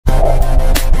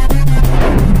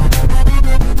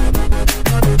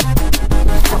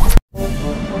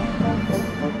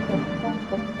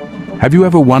Have you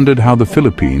ever wondered how the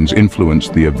Philippines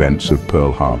influenced the events of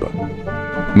Pearl Harbor?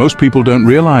 Most people don't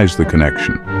realize the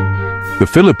connection. The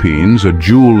Philippines, a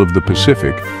jewel of the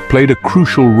Pacific, played a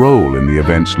crucial role in the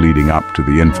events leading up to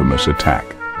the infamous attack.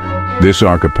 This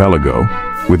archipelago,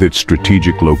 with its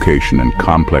strategic location and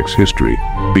complex history,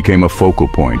 became a focal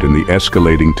point in the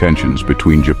escalating tensions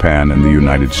between Japan and the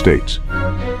United States.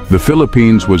 The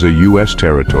Philippines was a U.S.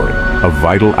 territory, a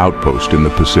vital outpost in the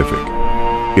Pacific.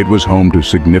 It was home to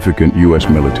significant U.S.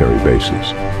 military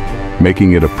bases,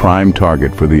 making it a prime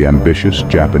target for the ambitious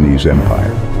Japanese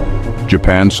Empire.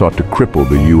 Japan sought to cripple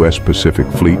the U.S. Pacific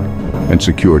Fleet and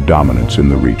secure dominance in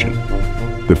the region.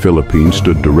 The Philippines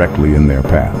stood directly in their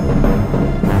path.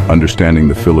 Understanding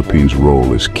the Philippines'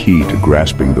 role is key to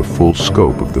grasping the full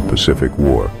scope of the Pacific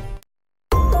War.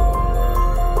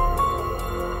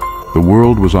 The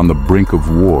world was on the brink of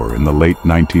war in the late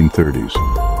 1930s.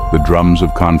 The drums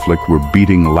of conflict were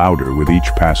beating louder with each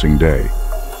passing day.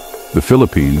 The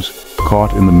Philippines,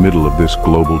 caught in the middle of this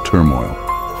global turmoil,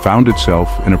 found itself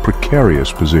in a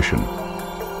precarious position.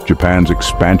 Japan's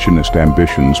expansionist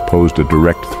ambitions posed a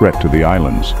direct threat to the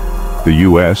islands. The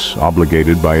U.S.,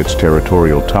 obligated by its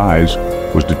territorial ties,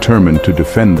 was determined to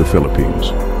defend the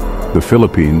Philippines. The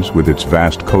Philippines, with its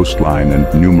vast coastline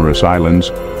and numerous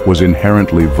islands, was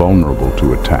inherently vulnerable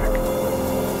to attack.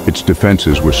 Its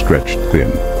defenses were stretched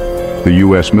thin. The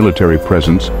U.S. military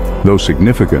presence, though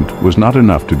significant, was not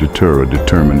enough to deter a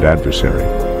determined adversary.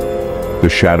 The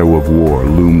shadow of war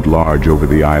loomed large over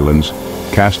the islands,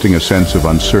 casting a sense of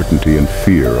uncertainty and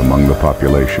fear among the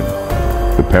population.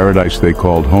 The paradise they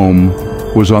called home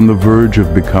was on the verge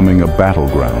of becoming a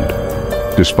battleground.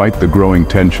 Despite the growing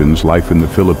tensions, life in the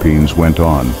Philippines went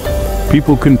on.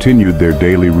 People continued their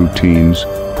daily routines,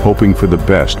 hoping for the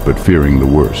best but fearing the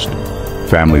worst.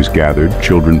 Families gathered,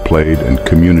 children played, and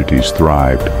communities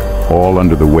thrived, all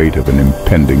under the weight of an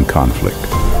impending conflict.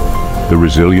 The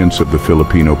resilience of the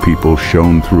Filipino people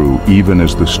shone through even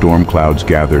as the storm clouds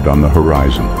gathered on the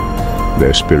horizon.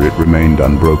 Their spirit remained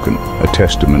unbroken, a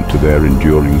testament to their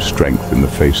enduring strength in the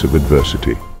face of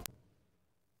adversity.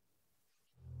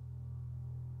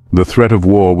 The threat of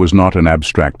war was not an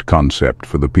abstract concept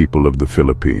for the people of the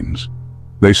Philippines.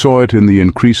 They saw it in the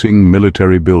increasing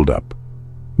military buildup.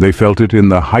 They felt it in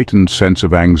the heightened sense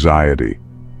of anxiety.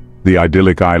 The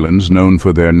idyllic islands, known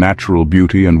for their natural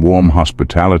beauty and warm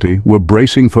hospitality, were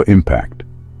bracing for impact.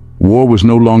 War was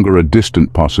no longer a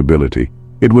distant possibility.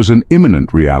 It was an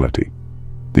imminent reality.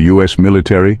 The U.S.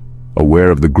 military, aware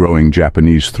of the growing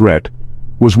Japanese threat,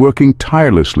 was working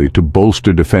tirelessly to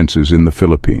bolster defenses in the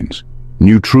Philippines.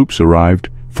 New troops arrived,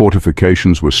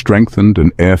 fortifications were strengthened,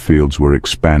 and airfields were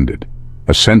expanded.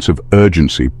 A sense of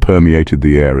urgency permeated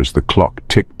the air as the clock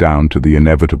ticked down to the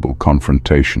inevitable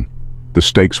confrontation. The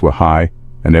stakes were high,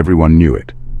 and everyone knew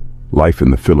it. Life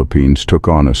in the Philippines took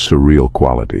on a surreal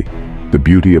quality. The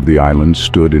beauty of the island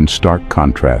stood in stark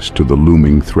contrast to the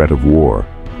looming threat of war.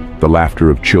 The laughter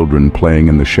of children playing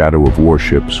in the shadow of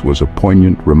warships was a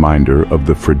poignant reminder of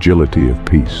the fragility of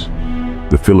peace.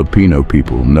 The Filipino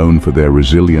people, known for their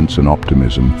resilience and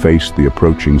optimism, faced the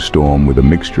approaching storm with a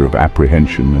mixture of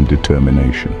apprehension and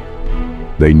determination.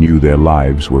 They knew their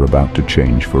lives were about to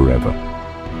change forever.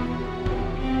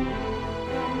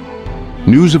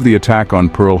 News of the attack on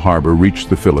Pearl Harbor reached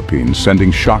the Philippines, sending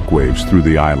shockwaves through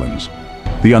the islands.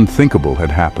 The unthinkable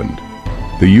had happened.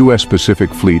 The U.S.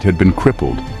 Pacific Fleet had been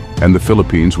crippled, and the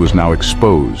Philippines was now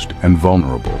exposed and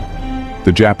vulnerable.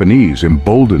 The Japanese,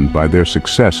 emboldened by their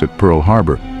success at Pearl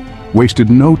Harbor, wasted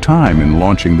no time in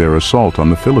launching their assault on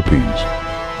the Philippines.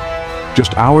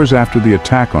 Just hours after the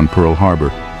attack on Pearl Harbor,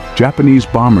 Japanese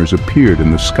bombers appeared in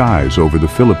the skies over the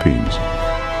Philippines.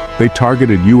 They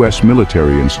targeted U.S.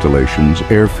 military installations,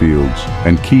 airfields,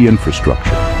 and key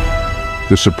infrastructure.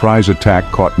 The surprise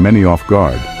attack caught many off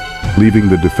guard, leaving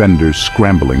the defenders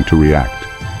scrambling to react.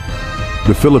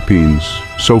 The Philippines,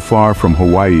 so far from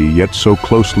Hawaii yet so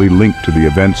closely linked to the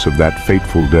events of that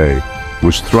fateful day,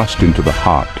 was thrust into the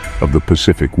heart of the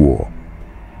Pacific War.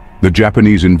 The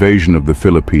Japanese invasion of the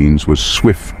Philippines was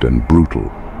swift and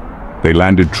brutal. They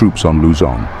landed troops on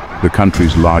Luzon, the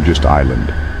country's largest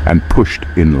island, and pushed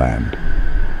inland.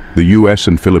 The U.S.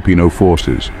 and Filipino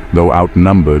forces, though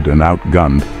outnumbered and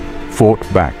outgunned, fought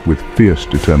back with fierce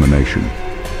determination.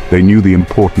 They knew the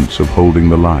importance of holding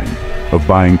the line, of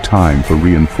buying time for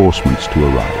reinforcements to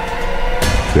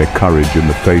arrive. Their courage in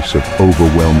the face of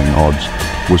overwhelming odds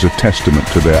was a testament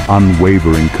to their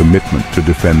unwavering commitment to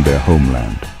defend their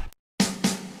homeland.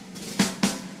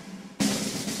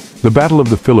 The Battle of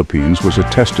the Philippines was a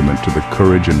testament to the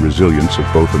courage and resilience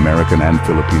of both American and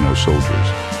Filipino soldiers.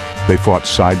 They fought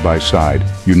side by side,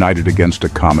 united against a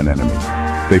common enemy.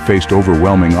 They faced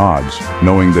overwhelming odds,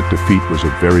 knowing that defeat was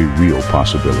a very real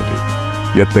possibility.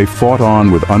 Yet they fought on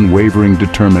with unwavering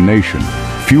determination,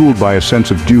 fueled by a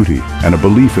sense of duty and a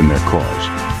belief in their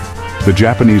cause. The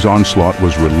Japanese onslaught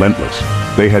was relentless.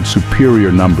 They had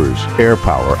superior numbers, air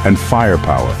power, and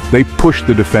firepower. They pushed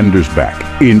the defenders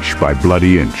back, inch by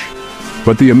bloody inch.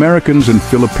 But the Americans and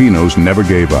Filipinos never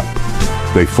gave up.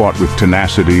 They fought with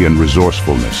tenacity and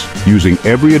resourcefulness, using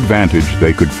every advantage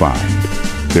they could find.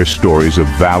 Their stories of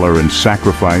valor and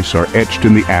sacrifice are etched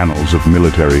in the annals of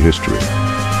military history.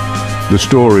 The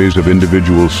stories of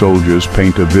individual soldiers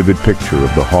paint a vivid picture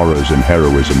of the horrors and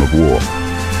heroism of war.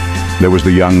 There was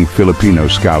the young Filipino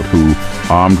scout who,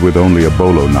 armed with only a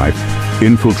bolo knife,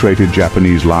 infiltrated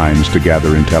Japanese lines to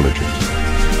gather intelligence.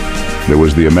 There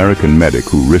was the American medic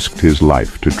who risked his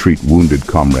life to treat wounded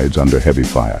comrades under heavy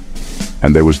fire.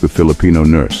 And there was the Filipino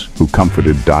nurse who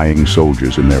comforted dying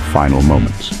soldiers in their final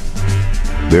moments.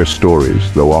 Their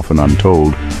stories, though often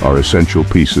untold, are essential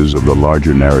pieces of the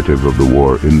larger narrative of the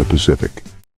war in the Pacific.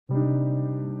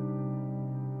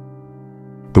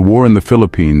 The war in the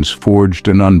Philippines forged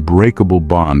an unbreakable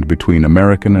bond between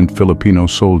American and Filipino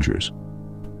soldiers.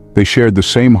 They shared the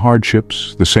same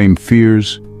hardships, the same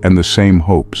fears, and the same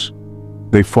hopes.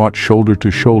 They fought shoulder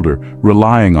to shoulder,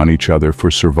 relying on each other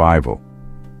for survival.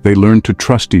 They learned to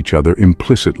trust each other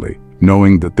implicitly,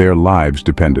 knowing that their lives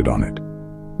depended on it.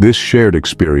 This shared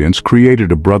experience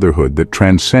created a brotherhood that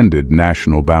transcended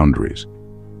national boundaries.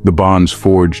 The bonds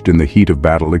forged in the heat of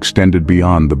battle extended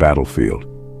beyond the battlefield.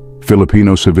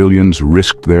 Filipino civilians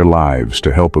risked their lives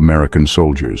to help American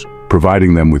soldiers,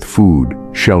 providing them with food,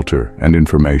 shelter, and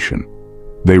information.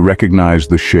 They recognized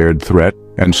the shared threat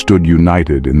and stood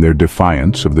united in their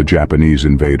defiance of the Japanese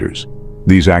invaders.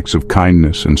 These acts of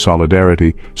kindness and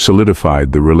solidarity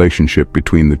solidified the relationship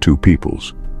between the two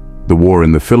peoples. The war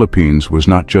in the Philippines was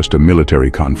not just a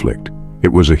military conflict.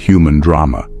 It was a human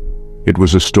drama. It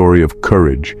was a story of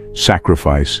courage,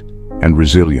 sacrifice, and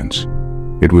resilience.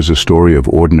 It was a story of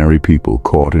ordinary people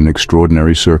caught in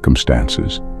extraordinary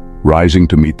circumstances, rising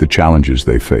to meet the challenges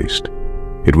they faced.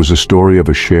 It was a story of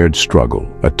a shared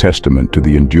struggle, a testament to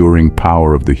the enduring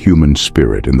power of the human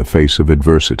spirit in the face of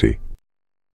adversity.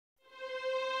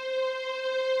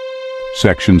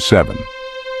 Section 7.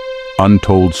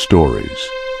 Untold Stories: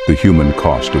 The Human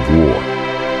Cost of War.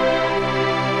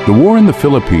 The war in the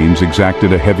Philippines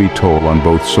exacted a heavy toll on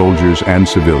both soldiers and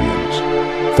civilians.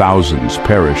 Thousands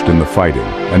perished in the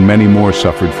fighting, and many more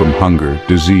suffered from hunger,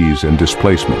 disease, and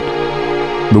displacement.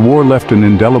 The war left an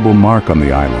indelible mark on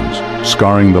the islands,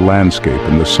 scarring the landscape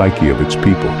and the psyche of its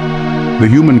people. The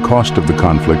human cost of the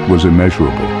conflict was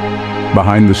immeasurable.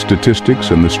 Behind the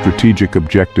statistics and the strategic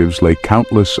objectives lay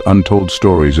countless untold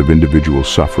stories of individual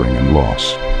suffering and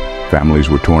loss. Families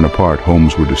were torn apart,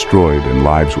 homes were destroyed, and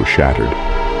lives were shattered.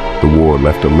 The war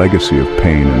left a legacy of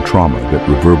pain and trauma that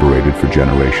reverberated for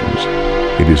generations.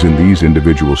 It is in these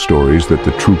individual stories that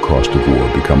the true cost of war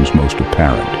becomes most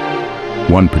apparent.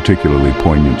 One particularly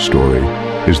poignant story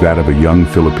is that of a young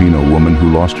Filipino woman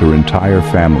who lost her entire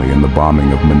family in the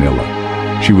bombing of Manila.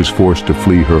 She was forced to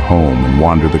flee her home and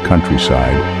wander the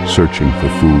countryside, searching for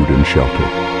food and shelter.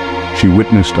 She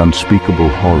witnessed unspeakable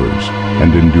horrors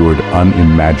and endured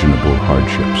unimaginable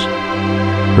hardships.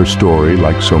 Her story,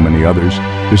 like so many others,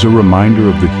 is a reminder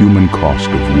of the human cost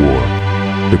of war,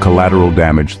 the collateral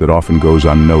damage that often goes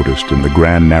unnoticed in the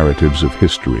grand narratives of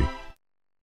history.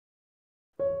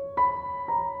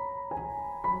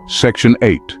 Section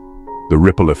 8. The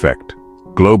Ripple Effect: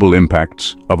 Global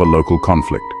Impacts of a Local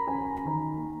Conflict.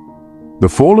 The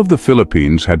fall of the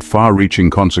Philippines had far-reaching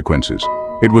consequences.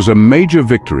 It was a major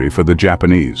victory for the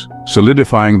Japanese,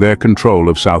 solidifying their control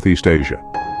of Southeast Asia.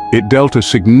 It dealt a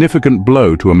significant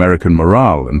blow to American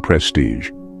morale and prestige,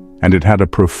 and it had a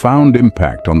profound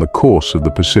impact on the course of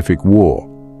the Pacific War.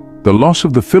 The loss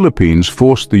of the Philippines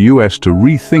forced the US to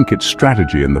rethink its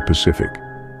strategy in the Pacific.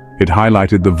 It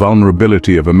highlighted the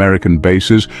vulnerability of American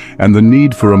bases and the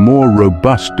need for a more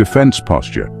robust defense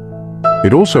posture.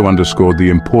 It also underscored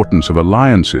the importance of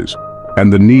alliances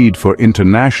and the need for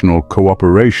international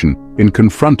cooperation in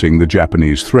confronting the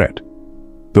Japanese threat.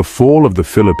 The fall of the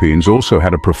Philippines also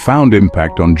had a profound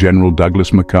impact on General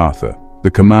Douglas MacArthur,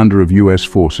 the commander of US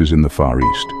forces in the Far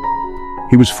East.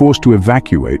 He was forced to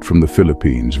evacuate from the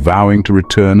Philippines, vowing to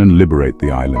return and liberate the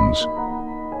islands.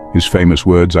 His famous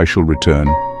words, "I shall return,"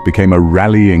 became a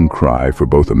rallying cry for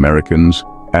both Americans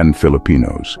and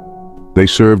Filipinos. They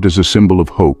served as a symbol of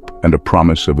hope and a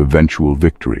promise of eventual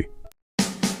victory.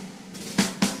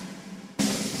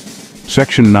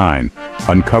 Section 9.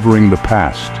 Uncovering the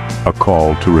Past: A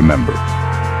Call to Remember.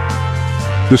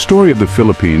 The story of the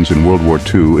Philippines in World War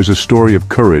II is a story of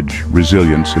courage,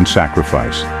 resilience, and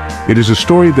sacrifice. It is a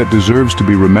story that deserves to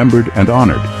be remembered and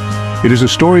honored. It is a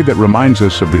story that reminds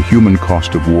us of the human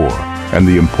cost of war and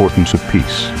the importance of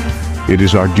peace. It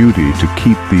is our duty to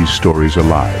keep these stories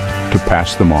alive, to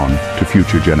pass them on to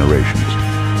future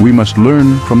generations. We must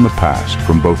learn from the past,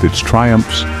 from both its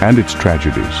triumphs and its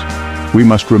tragedies. We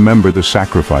must remember the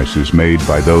sacrifices made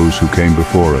by those who came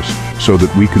before us, so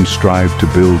that we can strive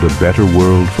to build a better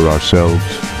world for ourselves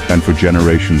and for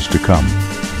generations to come.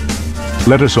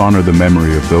 Let us honor the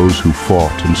memory of those who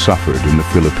fought and suffered in the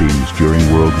Philippines during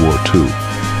World War II.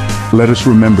 Let us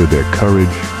remember their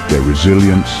courage, their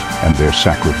resilience, and their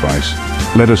sacrifice.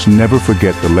 Let us never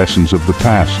forget the lessons of the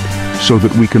past, so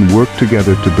that we can work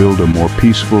together to build a more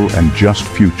peaceful and just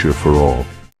future for all.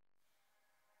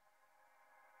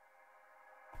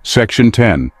 Section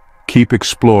 10. Keep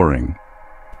exploring.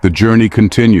 The journey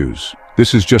continues.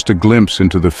 This is just a glimpse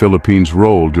into the Philippines'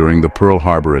 role during the Pearl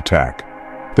Harbor attack.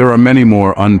 There are many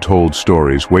more untold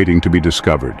stories waiting to be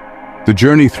discovered. The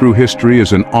journey through history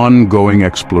is an ongoing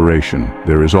exploration.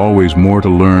 There is always more to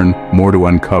learn, more to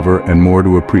uncover, and more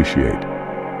to appreciate.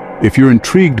 If you're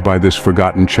intrigued by this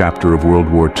forgotten chapter of World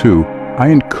War II, I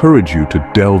encourage you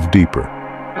to delve deeper.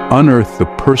 Unearth the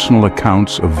personal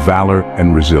accounts of valor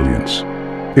and resilience.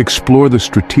 Explore the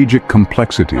strategic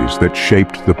complexities that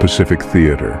shaped the Pacific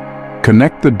theater.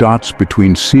 Connect the dots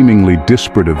between seemingly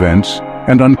disparate events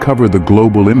and uncover the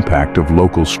global impact of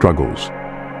local struggles.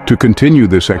 To continue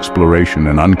this exploration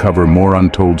and uncover more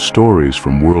untold stories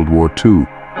from World War II,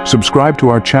 subscribe to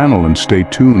our channel and stay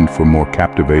tuned for more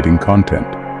captivating content.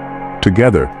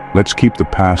 Together, let's keep the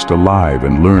past alive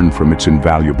and learn from its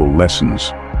invaluable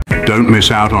lessons. Don't miss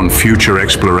out on future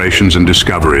explorations and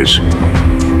discoveries.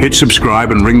 Hit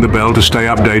subscribe and ring the bell to stay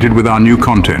updated with our new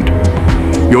content.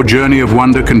 Your journey of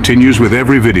wonder continues with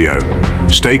every video.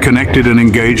 Stay connected and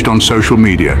engaged on social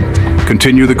media.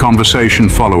 Continue the conversation,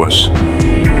 follow us.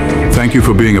 Thank you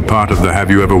for being a part of the Have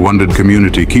You Ever Wondered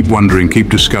community. Keep wondering, keep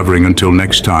discovering. Until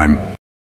next time.